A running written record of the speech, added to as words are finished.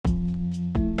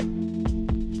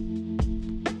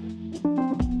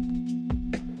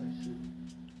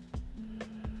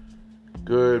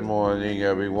Good morning,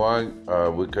 everyone.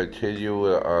 We continue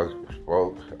with our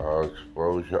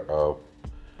exposure of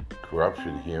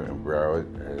corruption here in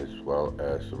Broward as well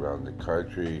as around the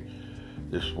country.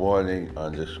 This morning,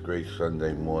 on this great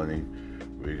Sunday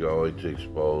morning, we're going to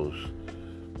expose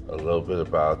a little bit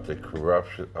about the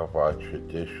corruption of our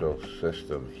judicial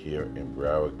system here in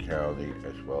Broward County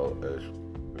as well as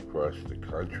across the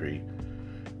country.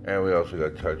 And we also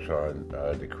got to touch on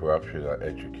the corruption of our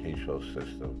educational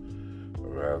system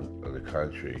around the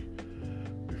country.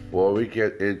 Before we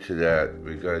get into that,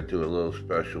 we're going to do a little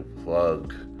special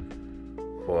plug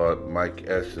for Mike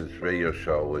Essence radio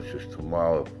show, which is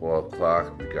tomorrow at 4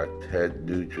 o'clock. We got Ted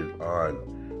Nugent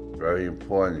on. Very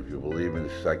important. If you believe in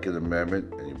the Second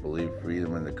Amendment and you believe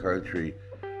freedom in the country,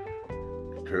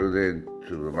 tune in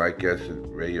to the Mike Essence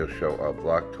radio show on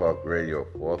Block Talk Radio,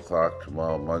 4 o'clock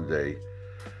tomorrow, Monday.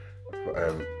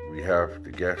 And we have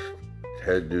the guest,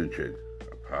 Ted Nugent,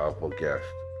 a powerful guest.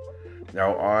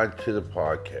 Now on to the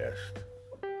podcast.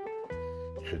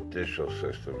 Judicial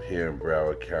system here in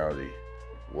Broward County.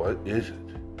 What is it?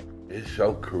 It's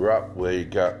so corrupt where you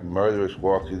got murderers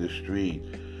walking the street.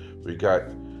 We got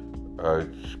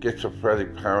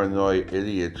schizophrenic, paranoid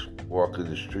idiots walking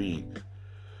the street.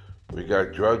 We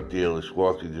got drug dealers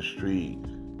walking the street.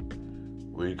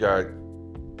 We got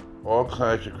all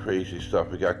kinds of crazy stuff.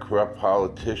 We got corrupt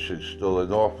politicians still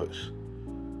in office.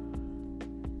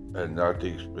 And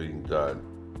nothing's being done.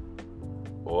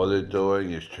 All they're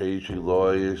doing is changing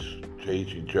lawyers,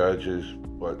 changing judges,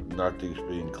 but nothing's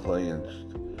being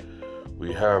cleansed.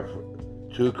 We have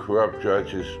two corrupt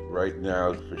judges right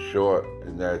now for sure,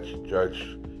 and that's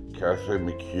Judge Catherine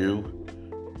McHugh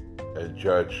and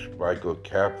Judge Michael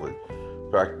Kaplan.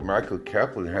 In fact, Michael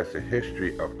Kaplan has a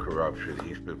history of corruption.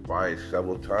 He's been fired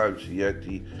several times, yet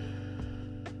the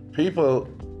people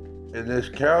in this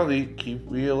county keep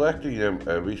re-electing him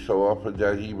every so often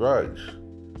that he runs.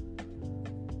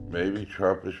 Maybe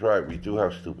Trump is right. We do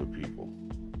have stupid people.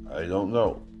 I don't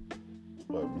know.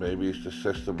 But maybe it's the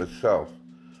system itself.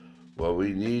 What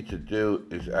we need to do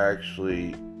is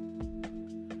actually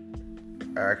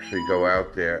go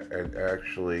out there and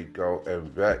actually go and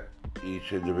vet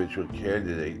each individual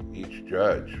candidate, each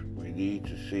judge. We need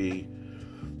to see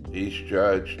each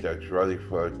judge that's running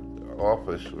for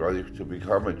office, ready to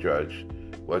become a judge,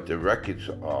 what the records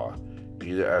are,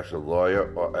 either as a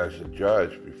lawyer or as a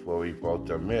judge, before we vote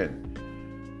them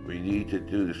in. We need to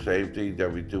do the same thing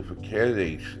that we do for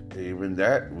candidates. Even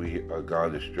that we are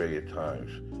gone astray at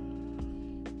times.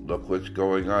 Look what's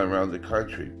going on around the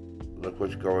country. Look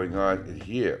what's going on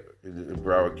here in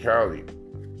Broward County.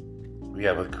 We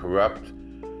have a corrupt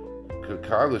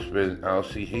Congressman,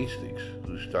 Alcee Hastings,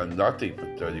 who's done nothing for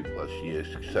 30 plus years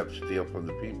except steal from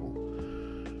the people.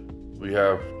 We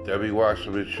have Debbie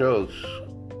Wasserman Schultz,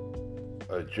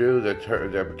 a Jew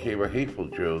that became a hateful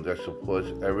Jew that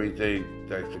supports everything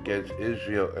that's against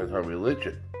Israel and her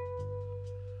religion.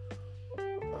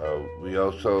 We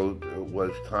also, it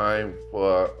was time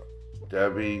for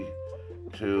Debbie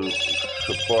to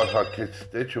support her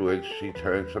constituents. She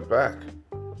turns her back.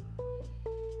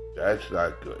 That's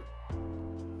not good.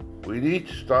 We need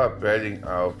to start vetting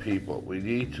our people. We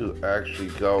need to actually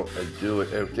go and do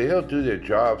it. If they don't do their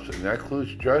jobs, and that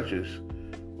includes judges,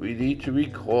 we need to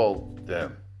recall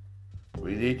them.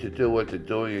 We need to do what they're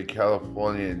doing in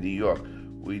California and New York.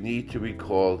 We need to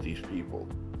recall these people.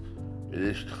 It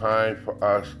is time for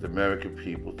us, the American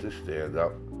people, to stand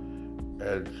up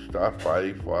and start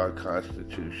fighting for our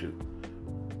Constitution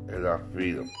and our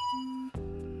freedom.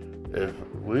 If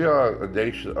we are a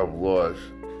nation of laws,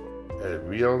 and if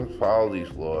we don't follow these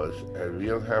laws, and we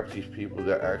don't have these people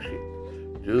that actually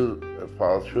do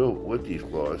follow through with these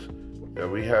laws, then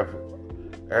we have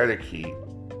anarchy,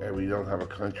 and we don't have a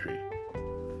country.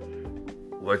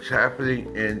 What's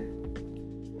happening in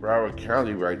Broward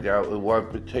County right now, in one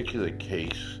particular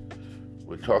case,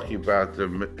 we're talking about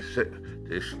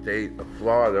the state of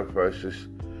Florida versus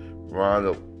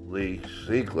Ronald Lee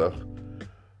Ziegler.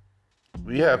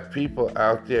 We have people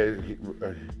out there,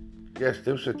 yes,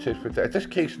 there was a tit for tat. This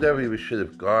case never even should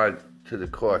have gone to the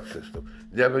court system.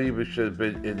 Never even should have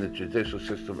been in the judicial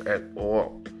system at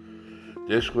all.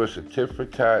 This was a tit for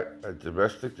tat, a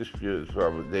domestic dispute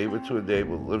from a neighbor to a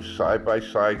neighbor, lived side by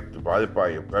side, divided by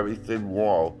a very thin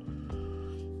wall,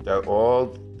 that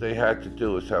all they had to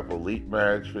do was have elite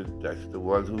management. That's the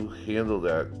one who handled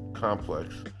that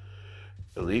complex.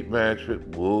 Elite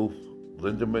management moved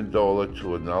Linda Mendola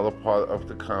to another part of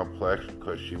the complex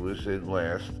because she was in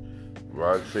last.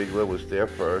 Ron Ziegler was there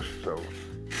first, so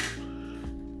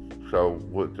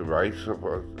with the rights of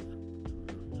the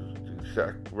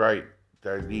exact right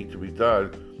that need to be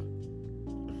done,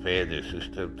 fair this is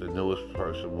the newest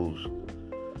person moves.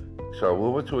 So we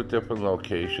went to a different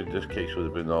location. This case would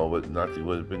have been over. Nothing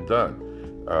would have been done.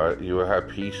 You would have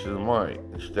peace of mind.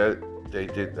 Instead, they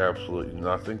did absolutely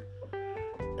nothing.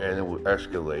 And it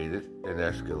escalated and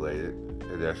escalated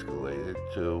and escalated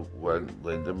to when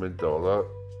Linda Mendola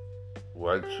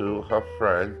went to her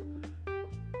friend,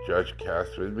 Judge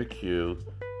Catherine McHugh,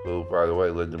 who, by the way,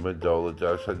 Linda Mendola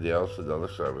does her nails and other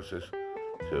services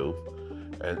too,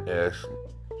 and asked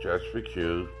Judge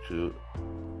McHugh to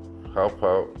help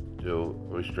her do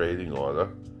a restraining order,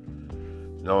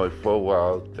 knowing full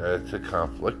well that it's a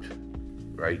conflict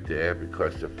right there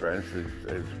because the friends is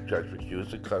Judge McHugh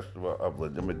is a customer of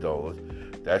Linda Mendola's.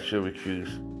 That should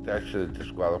have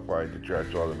disqualified the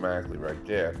judge automatically right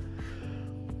there.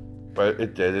 But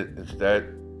it didn't.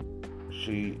 Instead,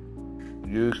 she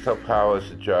used her power as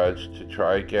a judge to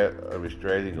try to get a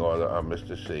restraining order on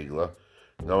Mr. Siegler,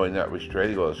 knowing that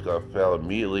restraining order is going to fail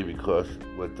immediately because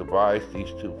what divides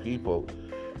these two people,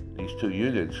 these two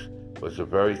units, was a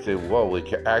very thin wall. You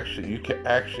can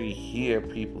actually hear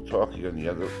people talking on the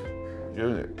other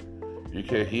unit. You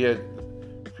can hear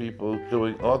people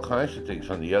doing all kinds of things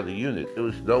on the other unit. There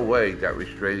was no way that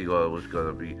restraining order was going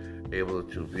to be able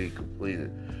to be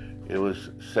completed. It was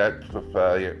set for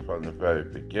failure from the very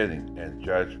beginning, and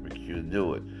Judge McHugh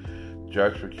knew it.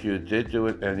 Judge McHugh did do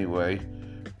it anyway,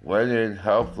 went in,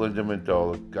 helped Linda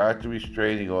Mendola, got the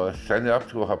restraining order, sent it up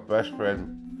to her best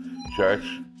friend,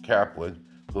 Judge Kaplan,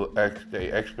 who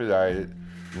they expedited,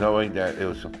 knowing that it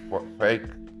was a fake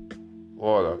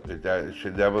order, that it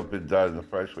should never have been done in the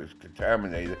first place,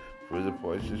 contaminated through the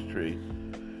poisonous tree,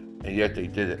 and yet they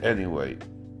did it anyway,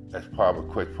 as part of a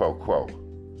quid pro quo.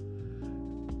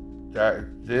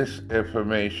 That this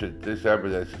information, this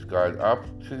evidence has gone up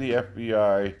to the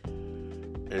FBI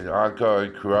in an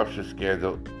ongoing corruption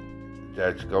scandal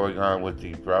that's going on with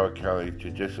the Broward County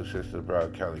Judicial System,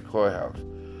 Broward County Courthouse.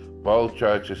 Both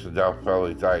judges are now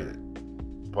federally indicted.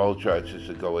 Both judges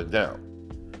are going down.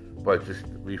 But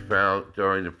we found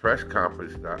during the press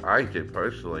conference that I did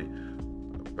personally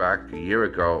back a year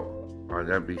ago on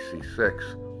NBC6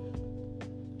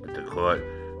 at the court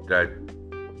that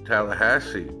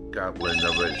Tallahassee got wind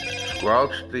of it,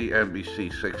 squelched the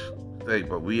NBC6 thing,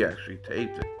 but we actually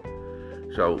taped it.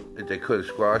 So they couldn't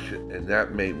squash it, and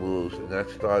that made moves, and that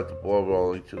started the ball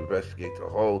rolling to investigate the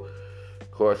whole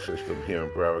court system here in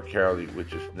Broward County,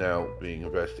 which is now being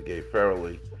investigated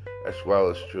federally, as well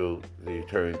as through the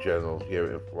Attorney General here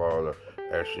in Florida,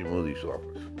 Ashley Moody's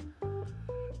office.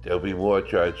 There'll be more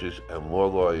judges and more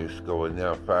lawyers going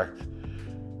now. In fact,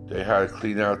 they had to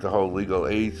clean out the whole legal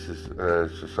aid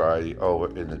society over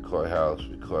in the courthouse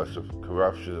because of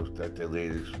corruption that they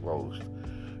later exposed.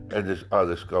 And there's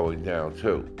others going down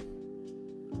too.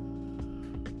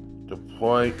 The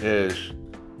point is,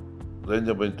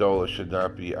 Linda Mendola should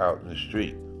not be out in the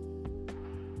street.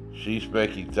 She's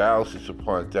making thousands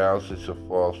upon thousands of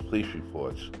false police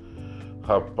reports.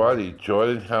 Her buddy,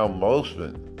 Jordan Hal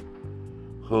Mosman,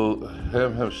 who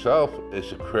himself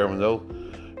is a criminal,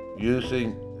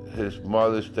 using his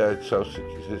stepmother's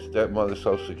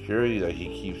Social Security that he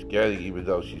keeps getting, even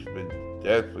though she's been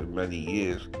dead for many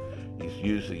years. He's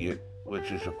using it,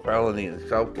 which is a felony in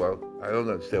itself. Well, I don't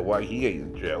understand why he ain't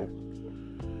in jail.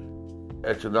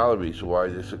 That's another reason why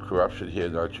there's a corruption here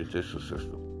in our judicial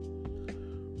system.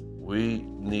 We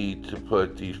need to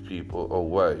put these people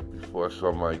away before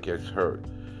somebody gets hurt.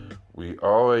 We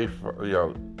always,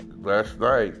 last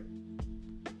night,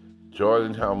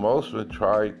 Jordan Hal Mosman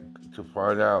tried to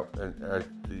find out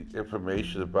the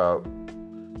information about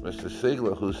Mr.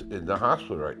 Siegler, who's in the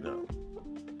hospital right now.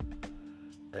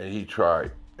 And he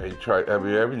tried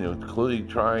every avenue, including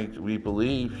we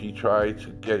believe he tried to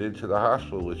get into the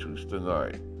hospital, which was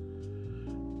denied.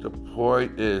 The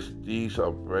point is, these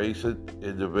are brazen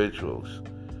individuals.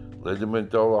 Linda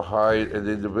Mendola hired an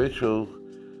individual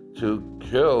to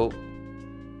kill.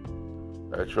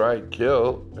 That's right,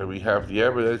 kill, and we have the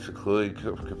evidence, including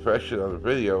confession on the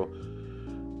video.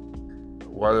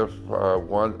 One of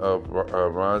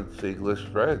Ron Siegler's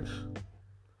friends.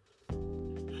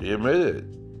 She admitted it.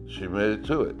 She admitted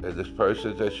to it. And this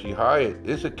person that she hired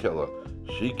is a killer.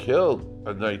 She killed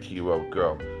a 19-year-old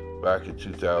girl back in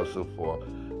 2004.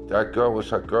 That girl was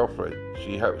her girlfriend.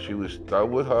 She was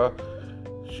done with her.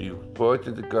 She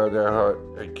pointed the gun at her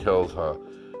and killed her.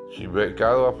 She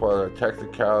got off on a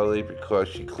technicality because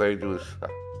she claimed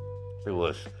it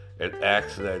was an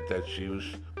accident, that she was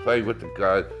playing with the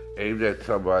gun, aimed at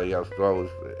somebody else,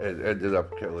 and ended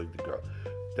up killing the girl.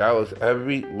 That was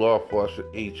every law enforcement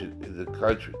agent in the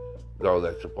country know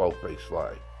that's a bold-faced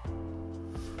lie.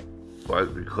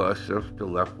 But because of the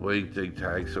left-wing think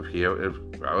tanks of here in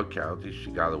Broward County,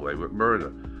 she got away with murder.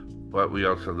 But we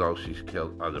also know she's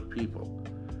killed other people.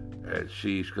 And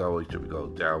she's going to go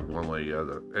down one way or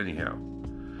the other anyhow.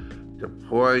 The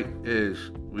point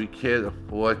is, we can't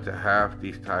afford to have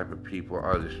these type of people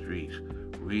on the streets.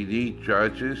 We need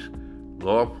judges,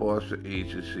 law enforcement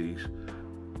agencies,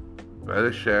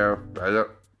 better sheriff,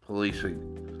 better policing,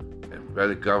 and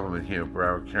better government here in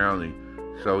Broward County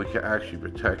so we can actually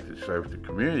protect and serve the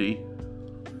community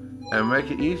and make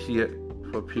it easier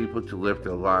for people to live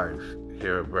their lives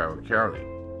here in Broward County.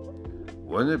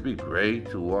 Wouldn't it be great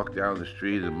to walk down the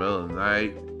street in the middle of the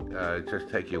night, just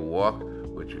take a walk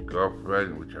with your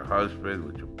girlfriend, with your husband,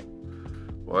 with your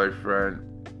boyfriend,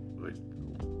 with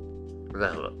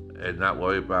whatever, and not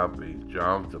worry about being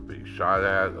jumped or being shot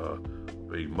at or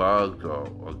being mugged or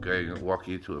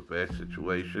walking into a bad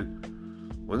situation?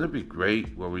 Wouldn't it be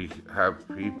great when we have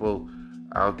people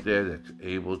out there that's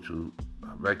able to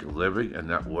make a living and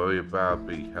not worry about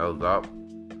being held up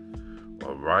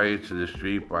or riots in the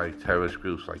street by terrorist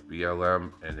groups like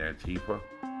BLM and Antifa?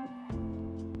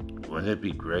 Wouldn't it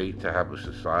be great to have a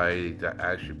society that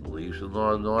actually believes in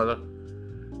law and order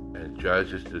and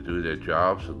judges to do their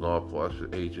jobs and law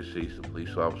enforcement agencies, the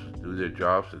police officers to do their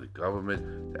jobs and the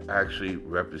government to actually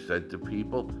represent the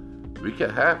people? We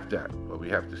can have that, but we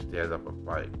have to stand up and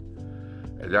fight.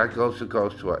 And that also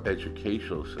goes to our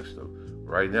educational system.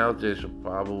 Right now, there's a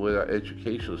problem with our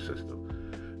educational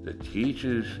system. The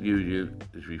teachers union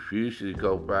is refusing to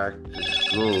go back to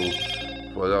school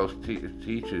for those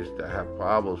teachers that have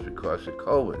problems because of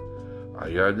COVID.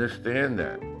 I understand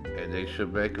that, and they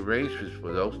should make arrangements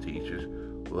for those teachers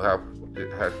who have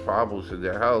problems in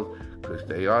their health because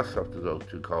they are subject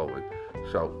to COVID.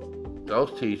 So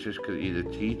those teachers could either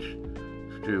teach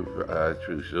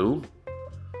through Zoom,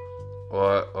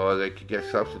 or they could get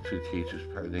substitute teachers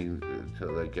pending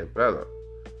until they get better.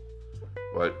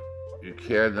 But you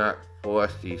cannot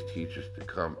force these teachers to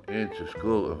come into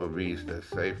school if it means their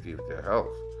safety of their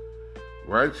health.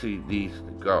 Renzi needs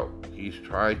to go. He's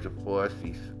trying to force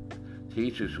these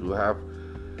teachers who have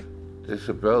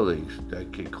disabilities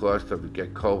that can cause them to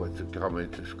get COVID to come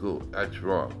into school. That's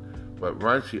wrong. But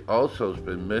Renzi also has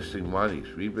been missing monies.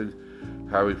 We've been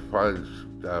having funds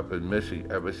that have been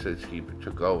missing ever since he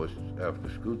took over after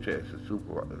school chairs and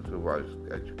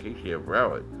supervised education in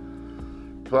Broward.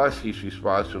 Plus, he's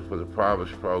responsible for the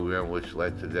Promise program, which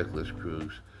led to Nicholas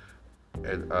Cruz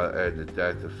and the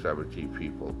death of 17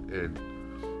 people in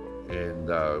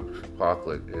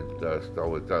Parkland and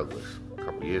Stoneman Douglas. A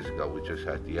couple years ago, we just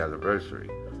had the anniversary.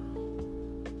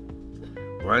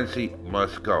 Renzi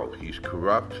must go. He's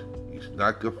corrupt. He's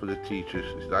not good for the teachers.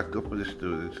 He's not good for the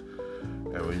students.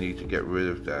 And we need to get rid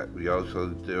of that.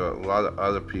 There are a lot of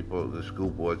other people in the school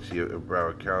boards here in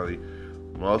Broward County.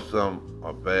 Most of them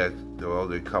are bad. There are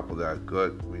only a couple that are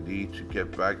good. We need to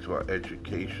get back to our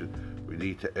education. We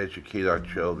need to educate our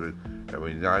children, and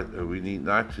we need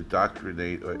not to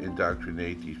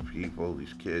indoctrinate these people,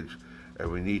 these kids,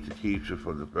 and we need to teach them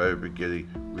from the very beginning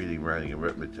reading, writing, and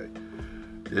arithmetic.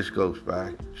 This goes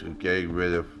back to getting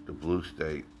rid of the blue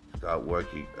state, start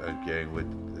working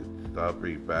start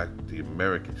bringing back the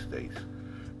American states.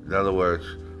 In other words,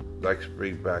 let's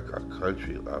bring back our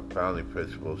country, our founding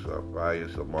principles, our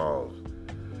values, and morals.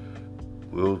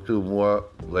 We'll do more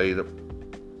later.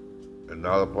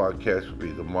 Another podcast will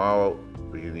be tomorrow,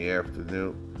 be in the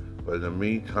afternoon. But in the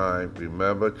meantime,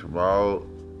 remember tomorrow,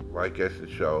 my guest and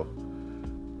show,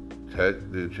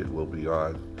 Ted Nugent will be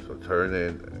on. So turn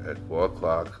in at 4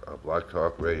 o'clock on Blog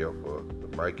Talk Radio for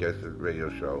the Mike Eston radio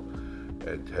show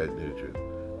and Ted Nugent.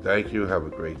 Thank you. Have a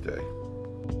great day.